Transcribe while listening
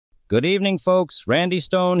Good evening, folks. Randy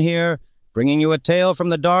Stone here, bringing you a tale from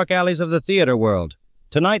the dark alleys of the theater world.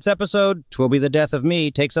 Tonight's episode, 'Twill Be the Death of Me,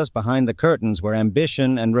 takes us behind the curtains where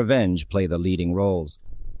ambition and revenge play the leading roles.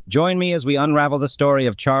 Join me as we unravel the story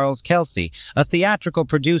of Charles Kelsey, a theatrical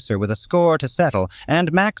producer with a score to settle,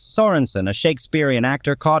 and Max Sorensen, a Shakespearean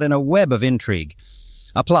actor caught in a web of intrigue.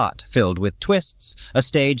 A plot filled with twists, a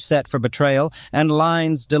stage set for betrayal, and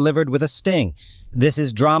lines delivered with a sting. This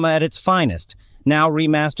is drama at its finest, now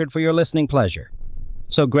remastered for your listening pleasure.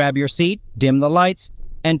 So grab your seat, dim the lights,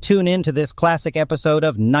 and tune in to this classic episode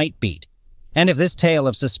of Nightbeat. And if this tale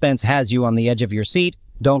of suspense has you on the edge of your seat,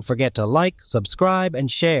 don't forget to like, subscribe, and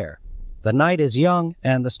share. The night is young,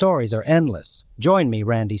 and the stories are endless. Join me,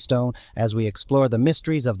 Randy Stone, as we explore the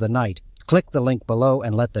mysteries of the night. Click the link below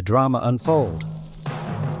and let the drama unfold.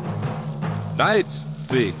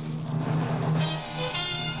 Nightbeat.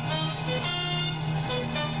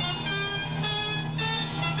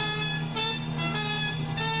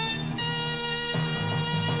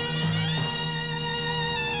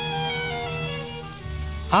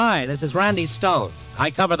 Hi, this is Randy Stone. I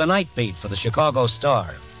cover the Nightbeat for the Chicago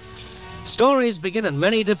Star. Stories begin in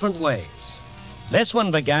many different ways. This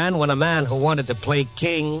one began when a man who wanted to play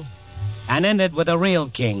king and ended with a real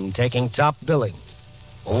king taking top billing.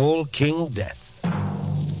 Old King Death.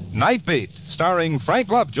 Nightbeat, starring Frank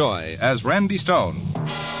Lovejoy as Randy Stone.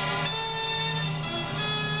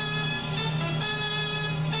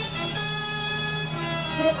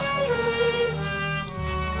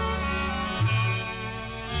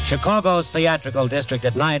 Chicago's theatrical district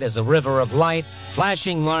at night is a river of light,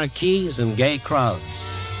 flashing marquees and gay crowds.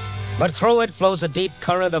 But through it flows a deep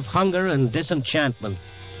current of hunger and disenchantment,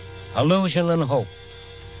 illusion and hope.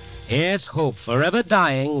 Yes, hope, forever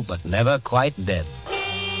dying, but never quite dead.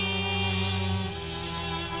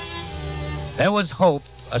 There was hope,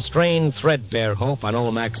 a strained, threadbare hope on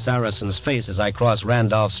old Max Saracen's face as I crossed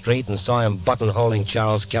Randolph Street and saw him buttonholing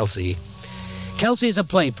Charles Kelsey. Kelsey's a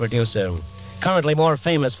play producer, currently more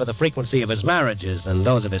famous for the frequency of his marriages than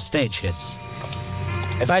those of his stage hits.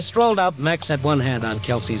 As I strolled up, Max had one hand on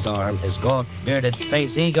Kelsey's arm, his gaunt, bearded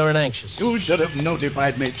face eager and anxious. You should have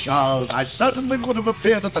notified me, Charles. I certainly would have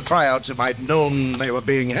appeared at the tryouts if I'd known they were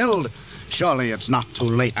being held. Surely it's not too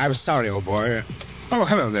late. I'm sorry, old boy. Oh,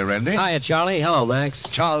 hello there, Randy. Hiya, Charlie. Hello, Max.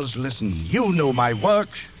 Charles, listen. You know my work.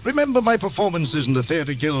 Remember my performances in the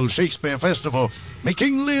Theatre Guild Shakespeare Festival? Me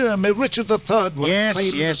King Lear, me Richard III. Yes,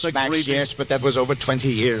 Max, yes, but that was over 20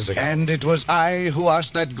 years ago. And it was I who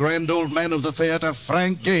asked that grand old man of the theatre,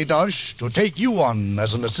 Frank Gaydosh, to take you on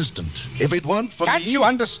as an assistant. If it weren't for Can't me... you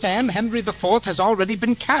understand? Henry IV has already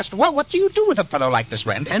been cast. Well, what do you do with a fellow like this,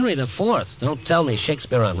 Randy? Henry IV? Don't tell me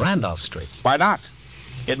Shakespeare on Randolph Street. Why not?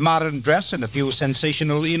 In modern dress and a few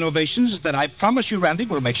sensational innovations that I promise you, Randy,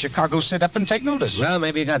 will make Chicago sit up and take notice. Well,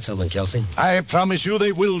 maybe you got something, Kelsey. I promise you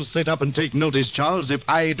they will sit up and take notice, Charles, if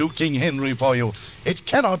I do King Henry for you. It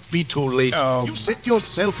cannot be too late. Oh. You set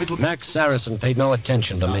yourself, it'll... Max Saracen paid no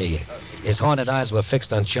attention to me. His haunted eyes were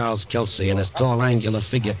fixed on Charles Kelsey, and his tall, angular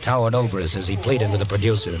figure towered over us as he pleaded with the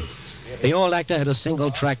producer. The old actor had a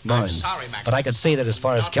single-track mind, but I could see that as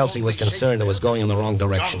far as Kelsey was concerned, it was going in the wrong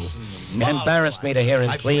direction. It embarrassed me to hear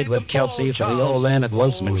him plead with Kelsey, for the old man had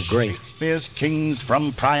once been great. Shakespeare's kings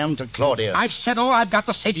from Priam to Claudius. I've said all I've got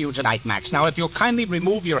to say to you tonight, Max. Now, if you'll kindly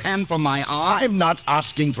remove your hand from my arm... I'm not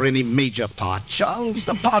asking for any major part, Charles.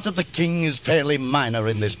 The part of the king is fairly minor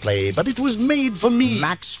in this play, but it was made for me.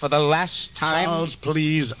 Max, for the last time... Charles,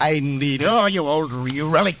 please, I need... Oh, you old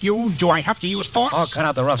relic, you. Do I have to use force? Oh, cut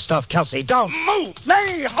out the rough stuff, Kelsey. Don't! Move!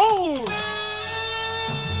 Nay, hold!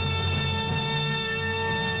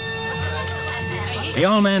 The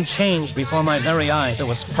old man changed before my very eyes. It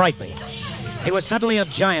was frightening. He was suddenly a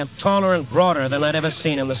giant, taller and broader than I'd ever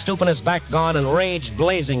seen him, the stoop in his back gone and rage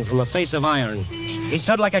blazing from a face of iron. He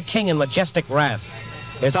stood like a king in majestic wrath,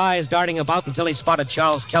 his eyes darting about until he spotted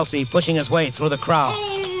Charles Kelsey pushing his way through the crowd.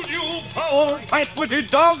 Hold, you foul,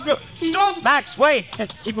 fat-witted dog! Stop! Max, wait.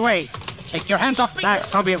 Keep away. Take your hands off. Max,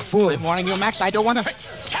 don't be a fool. I'm warning you, Max. I don't want to...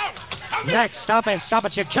 Max, stop it. Stop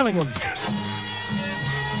it. You're killing him.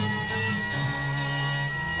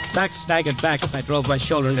 Max staggered back as I drove my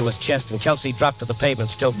shoulder into his chest, and Kelsey dropped to the pavement,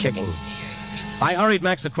 still kicking. I hurried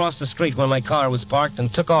Max across the street where my car was parked and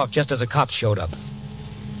took off just as a cop showed up.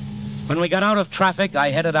 When we got out of traffic,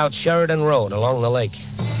 I headed out Sheridan Road along the lake.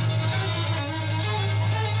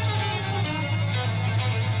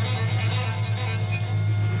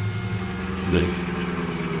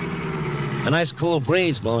 A nice cool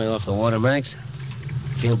breeze blowing off the water, Max.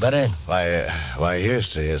 Feel better? Why,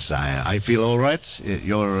 yes. I feel all right.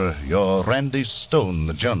 You're Randy Stone,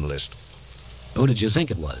 the journalist. Who did you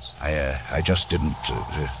think it was? I just didn't...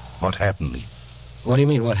 What happened? What do you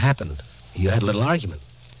mean, what happened? You had a little argument.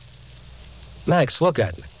 Max, look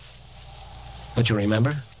at me. Don't you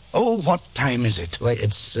remember? Oh, what time is it? Wait,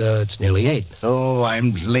 it's nearly 8. Oh,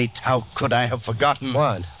 I'm late. How could I have forgotten?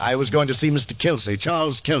 What? I was going to see Mr. Kelsey,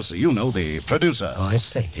 Charles Kelsey, you know, the producer. Oh, I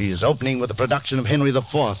see. He's opening with the production of Henry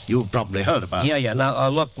IV. You've probably heard about it. Yeah. Now,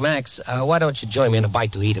 look, Max, why don't you join me in a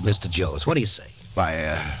bite to eat at Mr. Joe's? What do you say?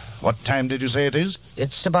 Why, what time did you say it is?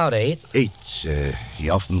 It's about 8. 8. He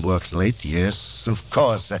often works late, yes, of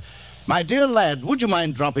course. My dear lad, would you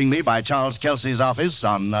mind dropping me by Charles Kelsey's office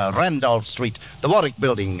on Randolph Street, the Warwick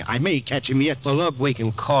Building? I may catch him yet. Well, look, we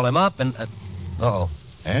can call him up and... Uh-oh.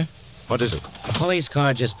 Eh? What is it? A police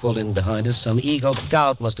car just pulled in behind us. Some ego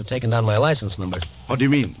scout must have taken down my license number. What do you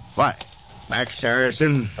mean? Why? Max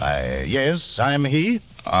Harrison. Yes, I'm he.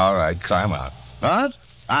 All right, climb out. What?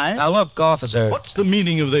 I? Now, look, officer... What's the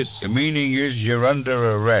meaning of this? The meaning is you're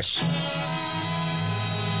under arrest.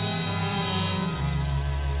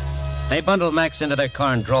 They bundled Max into their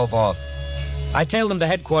car and drove off. I tailed him to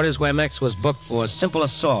headquarters where Max was booked for simple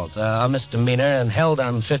assault, a misdemeanor, and held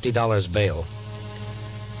on $50 bail.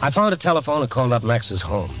 I found a telephone and called up Max's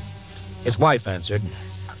home. His wife answered.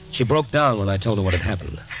 She broke down when I told her what had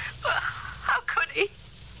happened. Well, how could he?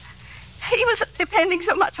 He was depending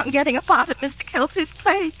so much on getting a part of Mr. Kelsey's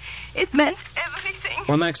play. It meant everything.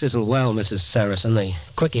 Well, Max isn't well, Mrs. Saracen. The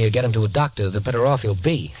quicker you get him to a doctor, the better off he'll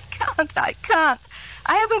be. I can't.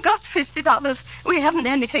 I haven't got $50. We haven't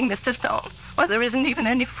anything, Mr. Stone. Well, there isn't even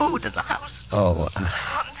any food in the house. Oh,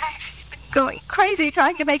 Max, he's been going crazy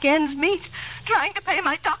trying to make ends meet, trying to pay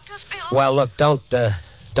my doctor's bill. Well, look,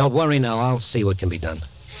 don't worry now. I'll see what can be done.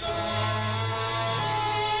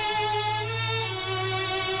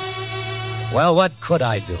 Well, what could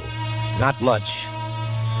I do? Not much.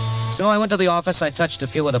 So I went to the office. I touched a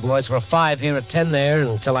few of the boys for a 5 here, a 10 there,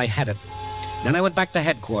 until I had it. Then I went back to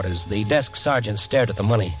headquarters. The desk sergeant stared at the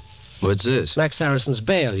money. What's this? Max Harrison's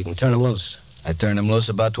bail. You can turn him loose. I turned him loose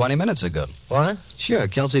about 20 minutes ago. What? Sure,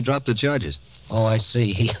 Kelsey dropped the charges. Oh, I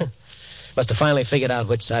see. He must have finally figured out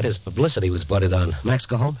which side his publicity was butted on. Max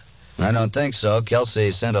go home? I don't think so.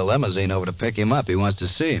 Kelsey sent a limousine over to pick him up. He wants to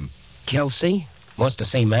see him. Kelsey? Wants to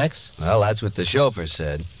see Max? Well, that's what the chauffeur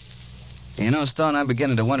said. You know, Stone, I'm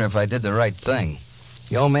beginning to wonder if I did the right thing.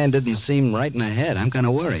 The old man didn't seem right in the head. I'm kind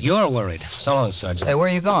of worried. You're worried. So long, Sergeant. Hey, where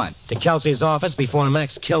are you going? To Kelsey's office before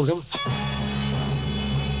Max kills him.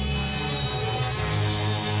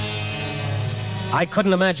 I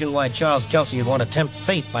couldn't imagine why Charles Kelsey would want to tempt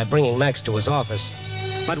fate by bringing Max to his office.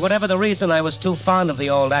 But whatever the reason, I was too fond of the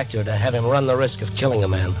old actor to have him run the risk of killing a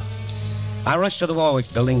man. I rushed to the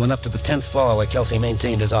Warwick building, went up to the 10th floor where Kelsey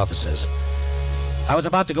maintained his offices. I was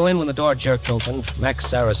about to go in when the door jerked open. Max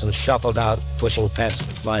Saracen shuffled out, pushing past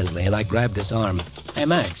me blindly, and I grabbed his arm. Hey,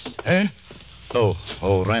 Max. Eh?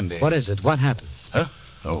 Oh, Randy. What is it? What happened? Huh?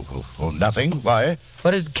 Oh, nothing. Why?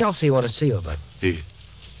 What did Kelsey want to see you about? He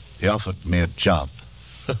offered me a job.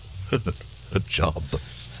 A job.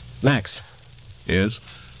 Max. Yes?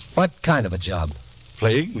 What kind of a job?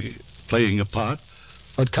 Playing a part.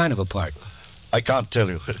 What kind of a part? I can't tell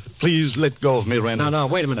you. Please let go of me, Randy. No,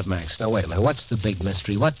 wait a minute, Max. Now, wait a minute. What's the big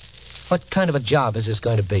mystery? What kind of a job is this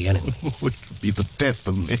going to be, anyway? It would be the death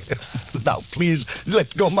of me. Now, please,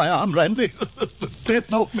 let go of my arm, Randy. The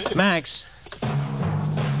death of me. Max.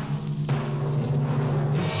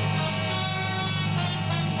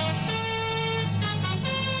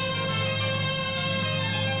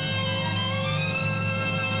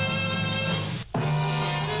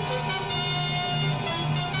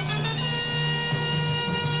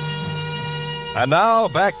 And now,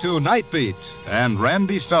 back to Nightbeat and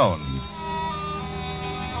Randy Stone.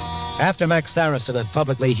 After Max Saracen had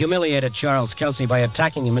publicly humiliated Charles Kelsey by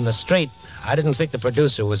attacking him in the street, I didn't think the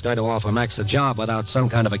producer was going to offer Max a job without some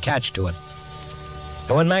kind of a catch to it.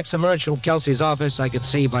 And when Max emerged from Kelsey's office, I could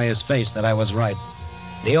see by his face that I was right.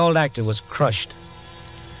 The old actor was crushed.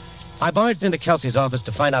 I barged into Kelsey's office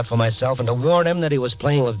to find out for myself and to warn him that he was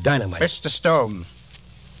playing with dynamite. Mr. Stone,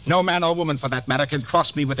 no man or woman, for that matter, can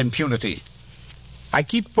cross me with impunity. I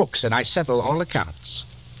keep books and I settle all accounts.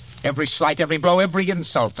 Every slight, every blow, every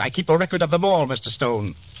insult. I keep a record of them all, Mr.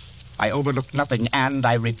 Stone. I overlook nothing, and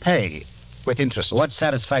I repay with interest. What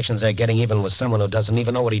satisfaction's there getting even with someone who doesn't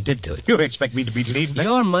even know what he did to it? You expect me to believe that?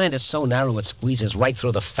 Your mind is so narrow it squeezes right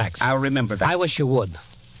through the facts. I'll remember that. I wish you would.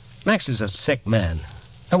 Max is a sick man.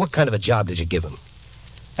 Now, what kind of a job did you give him?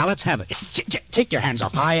 Now, let's have it. Take your hands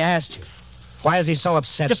off. I asked you. Why is he so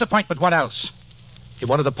upset? Disappointment, what else? He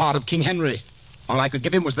wanted the part of King Henry. All I could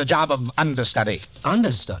give him was the job of understudy.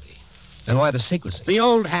 Understudy? Then why the secrecy? The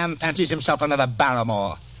old ham fancies himself another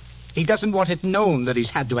Barrymore. He doesn't want it known that he's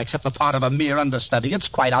had to accept the part of a mere understudy. It's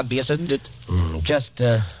quite obvious, isn't it?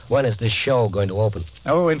 When is this show going to open?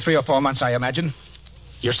 Oh, in 3 or 4 months, I imagine.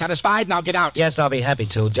 You're satisfied? Now get out. Yes, I'll be happy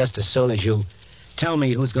to, just as soon as you tell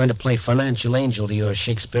me who's going to play financial angel to your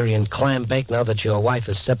Shakespearean clam bake now that your wife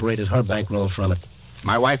has separated her bankroll from it.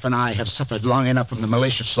 My wife and I have suffered long enough from the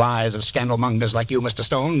malicious lies of scandalmongers like you, Mr.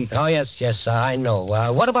 Stone. Oh, yes, I know.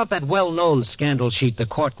 What about that well-known scandal sheet, the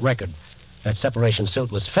court record? That separation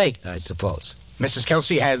suit was faked, I suppose. Mrs.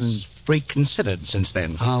 Kelsey has reconsidered since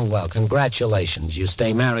then. Oh, well, congratulations. You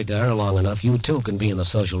stay married to her long enough, you too can be in the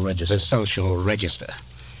social register. The social register.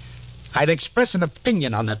 I'd express an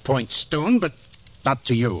opinion on that point, Stone, but not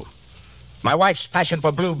to you. My wife's passion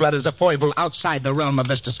for blue blood is a foible outside the realm of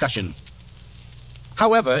this discussion.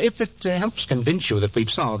 However, if it helps convince you that we've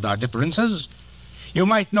solved our differences, you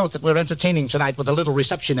might note that we're entertaining tonight with a little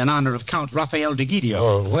reception in honor of Count Raphael de Guidio.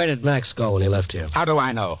 Oh, where did Max go when he left here? How do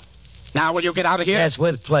I know? Now, will you get out of here? Yes,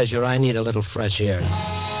 with pleasure. I need a little fresh air.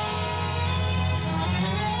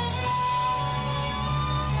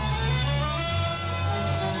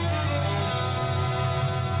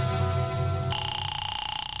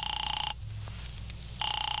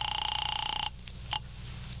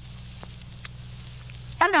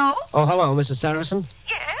 Hello? Oh, hello, Mrs. Saracen.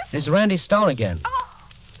 Yes? It's Randy Stone again. Oh,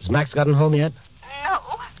 Has Max gotten home yet?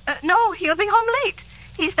 no, he'll be home late.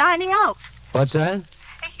 He's dining out. What's that?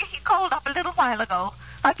 He called up a little while ago.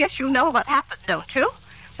 I guess you know what happened, don't you?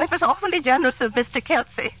 It was awfully generous of Mr.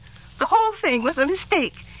 Kelsey. The whole thing was a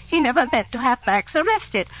mistake. He never meant to have Max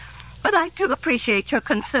arrested. But I do appreciate your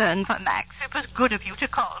concern for Max. It was good of you to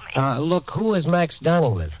call me. Look, who is Max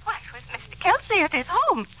dining with? Why, it was Mr. Kelsey at his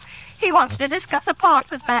home. He wants to discuss a part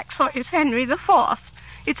with Max for his Henry IV.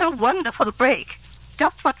 It's a wonderful break.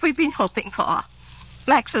 Just what we've been hoping for.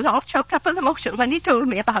 Max was all choked up with emotion when he told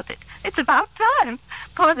me about it. It's about time.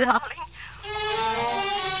 Poor darling.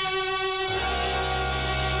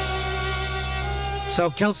 So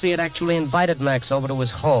Kelsey had actually invited Max over to his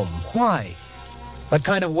home. Why? What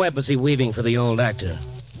kind of web was he weaving for the old actor?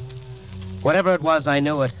 Whatever it was, I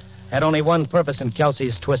knew it. Had only one purpose in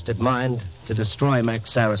Kelsey's twisted mind: to destroy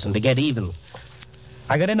Max Saracen, to get even.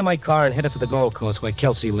 I got into my car and headed for the Gold Coast where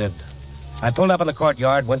Kelsey lived. I pulled up in the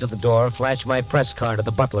courtyard, went to the door, flashed my press card at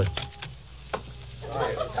the butler.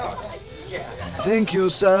 Thank you,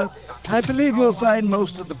 sir. I believe you'll find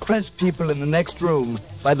most of the press people in the next room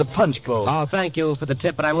by the punch bowl. Oh, thank you for the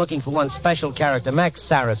tip, but I'm looking for one special character, Max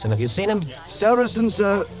Saracen. Have you seen him? Saracen,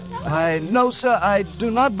 sir? No, sir, I do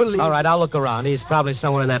not believe... All right, I'll look around. He's probably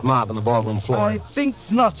somewhere in that mob on the ballroom floor. I think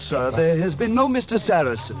not, sir. There has been no Mr.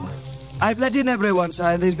 Saracen. I've let in everyone,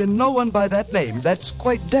 sir. There's been no one by that name. That's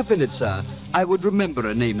quite definite, sir. I would remember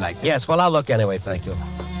a name like that. Yes, well, I'll look anyway, thank you.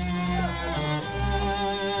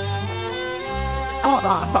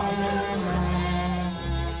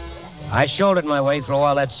 I shouldered my way through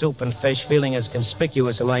all that soup and fish, feeling as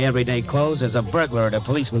conspicuous in my everyday clothes as a burglar at a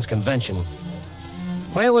policeman's convention.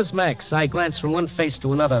 Where was Max? I glanced from one face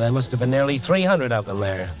to another. There must have been nearly 300 of them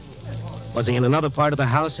there. Was he in another part of the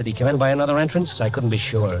house? Had he come in by another entrance? I couldn't be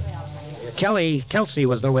sure. Kelsey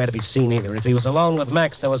was nowhere to be seen either. If he was alone with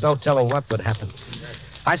Max, there was no telling what would happen.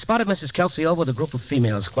 I spotted Mrs. Kelsey over with a group of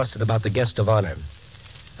females clustered about the guest of honor.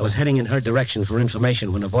 I was heading in her direction for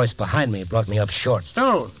information when a voice behind me brought me up short.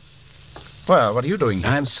 Stone! Well, what are you doing here?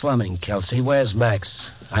 I'm slumming, Kelsey. Where's Max?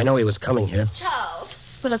 I know he was coming here. Charles.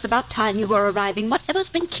 Well, it's about time you were arriving. Whatever's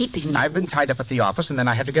been keeping you? I've been tied up at the office, and then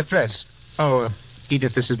I had to get dressed. Oh,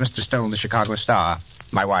 Edith, this is Mr. Stone, the Chicago Star.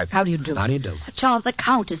 My wife. How do you do? How do you do? Charles, the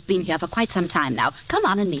Count has been here for quite some time now. Come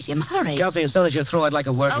on and meet him. Hurry. Kelsey, as soon as you're through, I'd like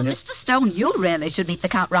a word Oh, with you. Mr. Stone, you really should meet the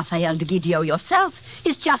Count Raphael de Guidio yourself.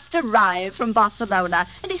 He's just arrived from Barcelona,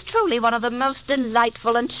 and he's truly one of the most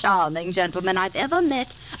delightful and charming gentlemen I've ever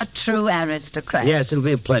met. A true aristocrat. Yes, it'll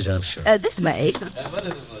be a pleasure, I'm sure. This way.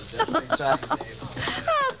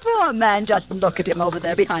 Oh, poor man, just look at him over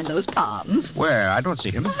there behind those palms. Where? I don't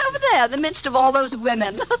see him. Over there, in the midst of all those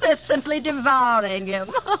women. They're simply devouring him.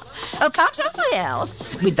 Oh, Count Raphael.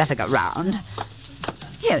 We'd better go round.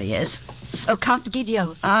 Here he is. Oh, Count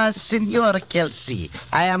Guidio. Signor Kelsey.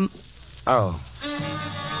 I am... Oh.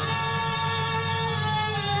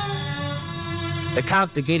 The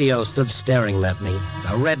Count de Guidio stood staring at me.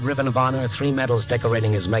 A red ribbon of honor, 3 medals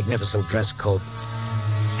decorating his magnificent dress coat.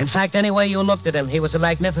 In fact, any way you looked at him, he was a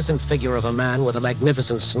magnificent figure of a man with a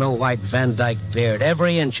magnificent snow-white Van Dyke beard,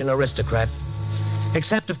 every inch an aristocrat.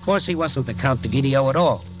 Except, of course, he wasn't the Count de Guidio at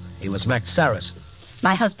all. He was Max Saracen.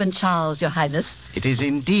 My husband Charles, Your Highness. It is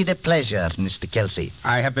indeed a pleasure, Mr. Kelsey.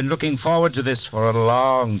 I have been looking forward to this for a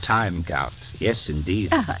long time, Count. Yes,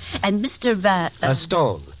 indeed. And Mr.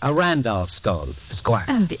 Stone. Randolph Stone, Esquire.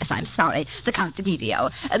 Oh, yes, I'm sorry. The Count de Gidio.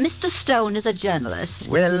 Mr. Stone is a journalist.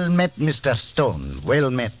 Well met, Mr. Stone. Well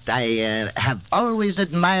met. I have always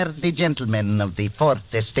admired the gentlemen of the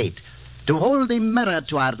Fourth Estate. To hold a mirror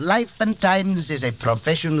to our life and times is a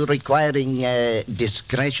profession requiring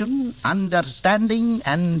discretion, understanding,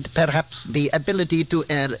 and perhaps the ability to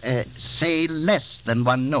say less than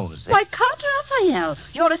one knows. Why, Count Raphael,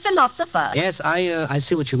 you're a philosopher. Yes, I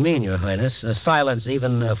see what you mean, Your Highness. Silence,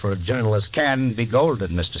 even for a journalist, Can be golden,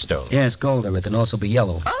 Mr. Stone. Yes, golden. It can also be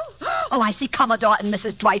yellow. Oh, I see Commodore and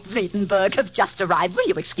Mrs. Dwight Vredenberg have just arrived. Will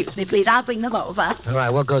you excuse me, please? I'll bring them over. All right,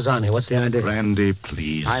 what goes on here? What's the idea? Randy,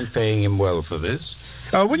 please. I'm paying him well for this.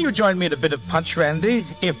 Will you join me in a bit of punch, Randy?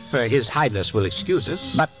 If His Highness will excuse us.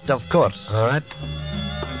 But of course. All right.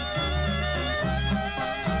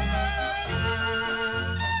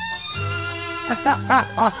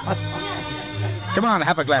 Come on,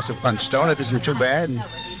 have a glass of punch, Stone. It isn't too bad.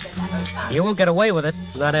 You won't get away with it.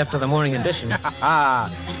 Not after the morning edition.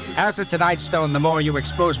 After tonight, Stone, the more you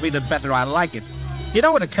expose me, the better I like it. You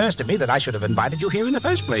know, it occurs to me that I should have invited you here in the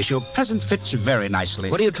first place. Your present fits very nicely.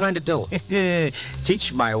 What are you trying to do?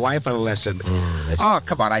 Teach my wife a lesson. Oh,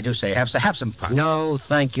 come on, I do say, have some punch. No,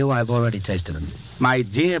 thank you. I've already tasted it. My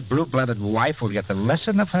dear blue-blooded wife will get the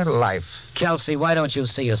lesson of her life. Kelsey, why don't you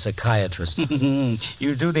see a psychiatrist?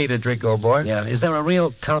 You do need a drink, old boy. Yeah, is there a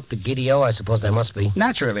real Count de Gidio? I suppose there must be.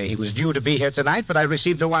 Naturally, he was due to be here tonight, but I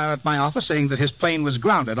received a wire at my office saying that his plane was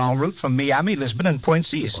grounded en route from Miami, Lisbon, and Point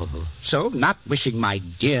Cease. So, not wishing my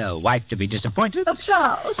dear wife to be disappointed... Oh,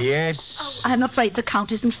 Charles. Yes? I'm afraid the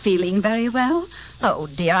Count isn't feeling very well. Oh,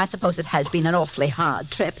 dear, I suppose it has been an awfully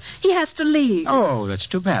hard trip. He has to leave. Oh, that's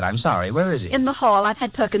too bad. I'm sorry. Where is he? In the hall. I've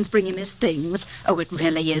had Perkins bring him his things. Oh, it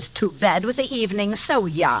really is too bad with the evening so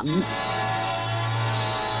young.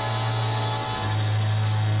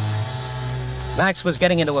 Max was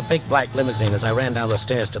getting into a big black limousine as I ran down the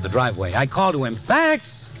stairs to the driveway. I called to him, Max!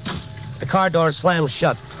 The car door slammed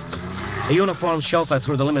shut. The uniformed chauffeur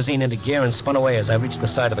threw the limousine into gear and spun away as I reached the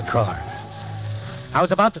side of the car. I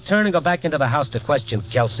was about to turn and go back into the house to question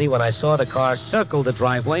Kelsey when I saw the car circle the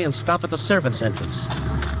driveway and stop at the servants' entrance.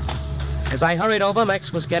 As I hurried over,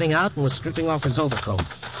 Max was getting out and was stripping off his overcoat.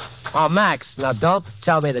 Oh, Max, now don't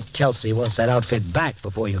tell me that Kelsey wants that outfit back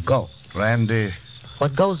before you go. Randy,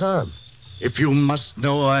 What goes on? if you must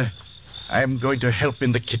know, I am going to help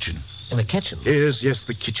in the kitchen. In the kitchen? Yes,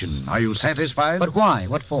 the kitchen. Are you satisfied? But why?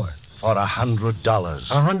 What for? For $100.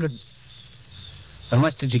 100. And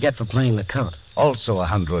what did you get for playing the Count? Also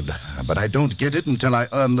 100. But I don't get it until I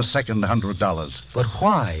earn the second $100. But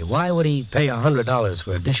why? Why would he pay $100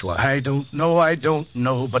 for a dishwasher? I don't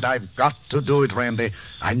know, but I've got to do it, Randy.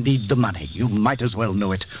 I need the money. You might as well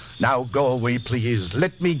know it. Now go away, please.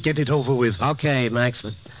 Let me get it over with. Okay, Max,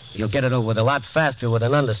 but you'll get it over with a lot faster with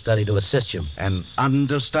an understudy to assist you. An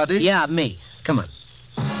understudy? Yeah, me. Come on.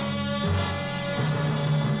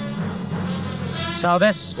 So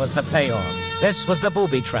this was the payoff. This was the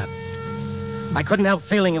booby trap. I couldn't help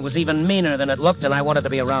feeling it was even meaner than it looked, and I wanted to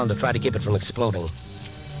be around to try to keep it from exploding.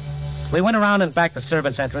 We went around and back the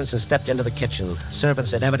servants' entrance and stepped into the kitchen.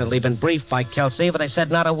 Servants had evidently been briefed by Kelsey, but they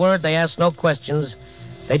said not a word. They asked no questions.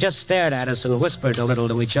 They just stared at us and whispered a little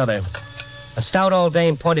to each other. A stout old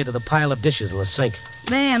dame pointed to the pile of dishes in the sink.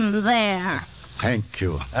 Them there. Thank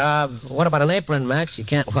you. What about an apron, Max? You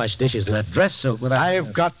can't wash dishes in that dress suit without...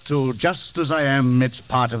 I've got to, just as I am. It's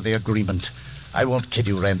part of the agreement. I won't kid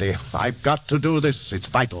you, Randy. I've got to do this. It's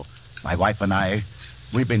vital. My wife and I,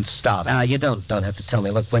 we've been starving. You don't have to tell me.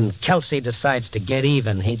 Look, when Kelsey decides to get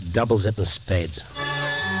even, he doubles it in spades.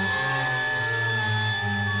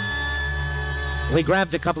 We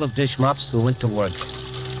grabbed a couple of dish mops and went to work.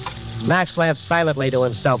 Max laughed silently to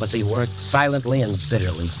himself as he worked, silently and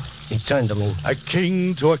bitterly. He turned to me. A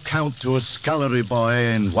king to account to a scullery boy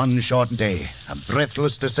in one short day. A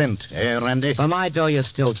breathless descent, eh, Randy? For my dough, you're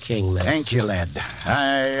still king, Max. Thank you, lad.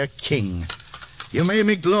 I, a king. You may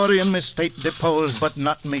me glory and me state depose, but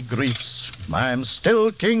not me griefs. I'm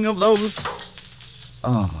still king of those...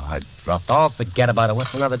 Oh, I dropped. Oh, forget about it.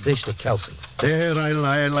 What's another dish to Kelsey? There I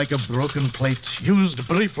lie like a broken plate, used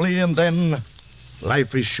briefly and then...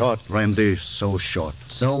 Life is short, Randy, so short.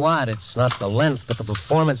 So what? It's not the length, but the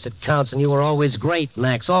performance that counts, and you were always great,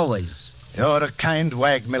 Max, always. You're a kind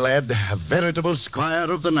wag, my lad. A veritable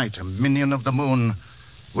squire of the night, a minion of the moon.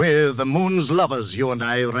 We're the moon's lovers, you and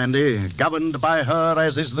I, Randy, governed by her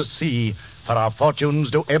as is the sea. For our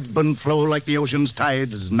fortunes do ebb and flow like the ocean's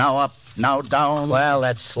tides, now up, Now down. Well,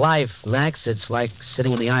 that's life, Max. It's like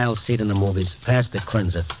sitting in the aisle seat in the movies. Pass the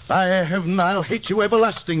cleanser. By heaven, I'll hate you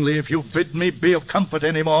everlastingly if you bid me be of comfort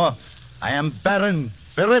anymore. I am barren,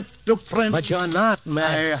 bereft of friends. But you're not,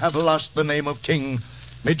 Max. I have lost the name of king.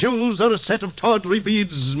 My jewels are a set of tawdry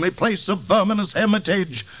beads, my place a verminous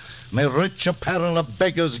hermitage, my rich apparel a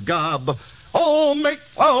beggar's garb. Oh, make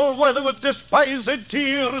foul weather with despised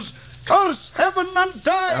tears. Curse heaven and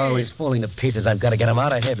die. Oh, he's falling to pieces. I've got to get him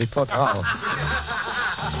out of here before... Oh.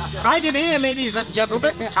 Right in here, ladies and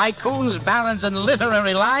gentlemen. Tycoons, barons, and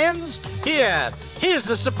literary lions. Here's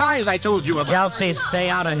the surprise I told you about. Kelsey, stay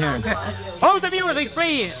out of here. Hold the music,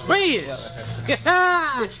 freeze.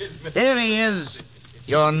 There he is.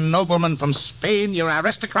 Your nobleman from Spain, your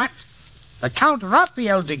aristocrat. The Count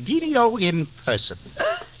Raphael de Guidio in person.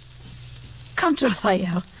 Count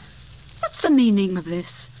Raphael, what's the meaning of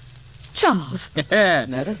this? Charles.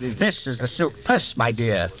 This is the silk purse, my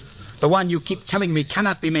dear. The one you keep telling me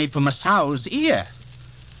cannot be made from a sow's ear.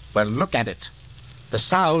 Well, look at it. The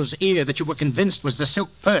sow's ear that you were convinced was the silk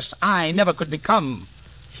purse I never could become.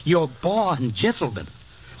 You're born gentleman.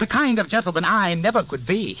 The kind of gentleman I never could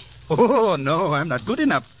be. Oh, no, I'm not good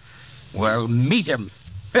enough. Well, meet him.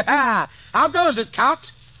 How goes it,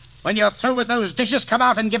 Count? When you're through with those dishes, come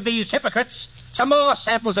out and give these hypocrites some more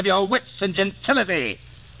samples of your wits and gentility.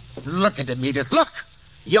 Look at him, Edith. Look.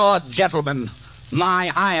 You're gentleman. My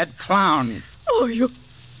hired clown. Oh, you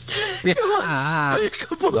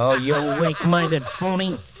Oh, you weak-minded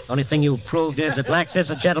phony. Only thing you proved is that Max is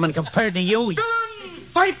a gentleman compared to you.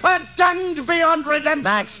 Viper damned beyond redemption.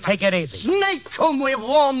 Max, take it easy. Snake whom we've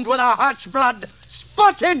warmed with our heart's blood.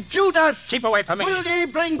 Spotted Judas. Keep away from me. Will ye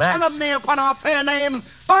bring Max. calumny upon our fair name?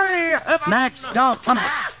 By heaven. Max, don't. Come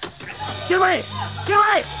on. Get away. Get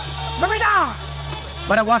away. Put me down.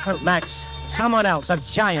 But it wasn't Max. Someone else, a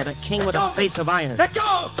giant, a king with a face of iron. Let go.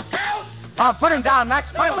 Help. Oh, put him down,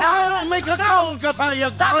 Max. Put him down. I'll make a Golgotha, you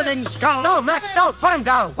grinning skull. No, Max, don't. Put him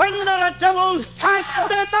down. When the devil's tight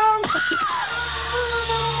their mouth.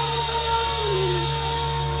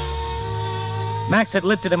 Max had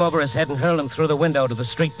lifted him over his head and hurled him through the window to the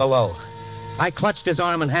street below. I clutched his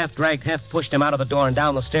arm and half dragged, half pushed him out of the door and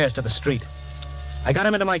down the stairs to the street. I got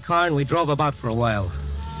him into my car and we drove about for a while.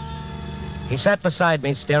 He sat beside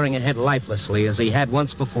me, staring ahead lifelessly as he had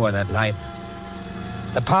once before that night.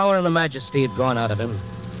 The power and the majesty had gone out of him.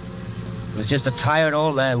 He was just a tired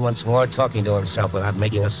old man once more, talking to himself without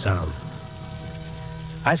making a sound.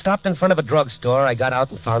 I stopped in front of a drugstore. I got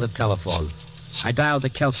out and found a telephone. I dialed the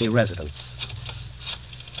Kelsey residence.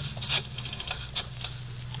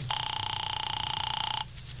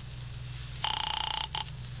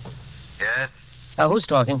 Yes? Who's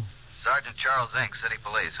talking? Sergeant Charles Inc., City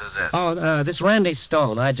Police. Who's this? Oh, this Randy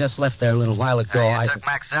Stone. I just left there a little while ago. You took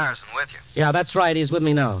Max Saracen with you. Yeah, that's right. He's with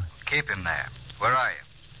me now. Keep him there. Where are you?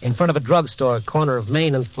 In front of a drugstore, corner of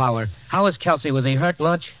Main and Flower. How is Kelsey? Was he hurt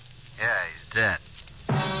much? Yeah, he's dead.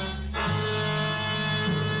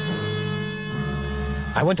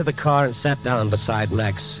 I went to the car and sat down beside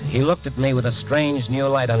Max. He looked at me with a strange new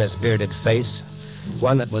light on his bearded face.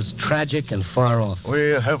 One that was tragic and far off.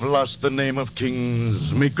 We have lost the name of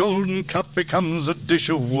kings. Me golden cup becomes a dish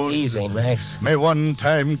of wood. Easy, Max. Me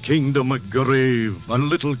one-time kingdom a grave, a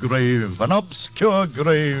little grave, an obscure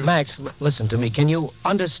grave. Max, listen to me. Can you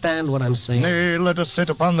understand what I'm saying? Nay, let us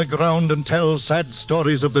sit upon the ground and tell sad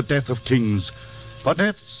stories of the death of kings. For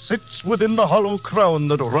death sits within the hollow crown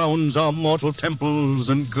that rounds our mortal temples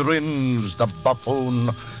and grins, the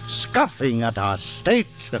buffoon, scoffing at our state.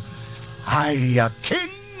 I, a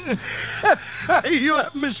king? You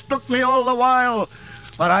have mistook me all the while.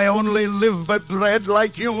 But I only live by bread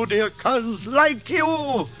like you, dear cuz, like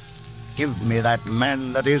you. Give me that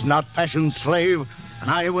man that is not passion's slave,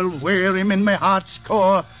 and I will wear him in my heart's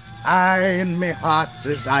core. Aye, in my heart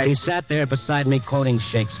as I... He sat there beside me quoting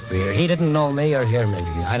Shakespeare. He didn't know me or hear me.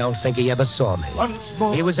 I don't think he ever saw me. Once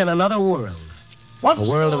more. He was in another world. A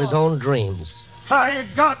world of his own dreams. I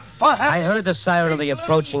got perhaps... I heard the siren of the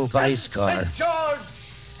approaching police car.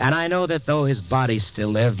 And I know that though his body still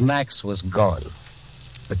lived, Max was gone.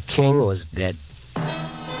 The king was dead.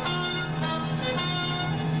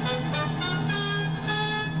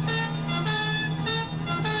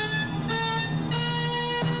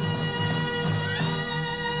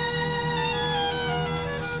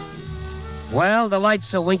 Well, the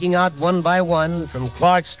lights are winking out one by one from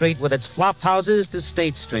Clark Street with its flop houses to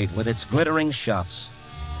State Street with its glittering shops.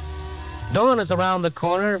 Dawn is around the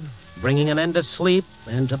corner, bringing an end to sleep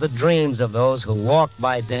and to the dreams of those who walk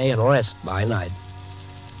by day and rest by night.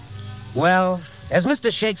 Well, as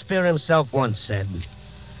Mr. Shakespeare himself once said,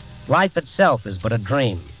 life itself is but a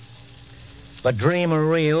dream. But dream or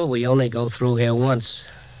real, we only go through here once.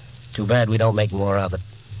 Too bad we don't make more of it.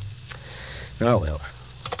 Oh, well.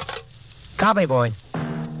 Copy, boy.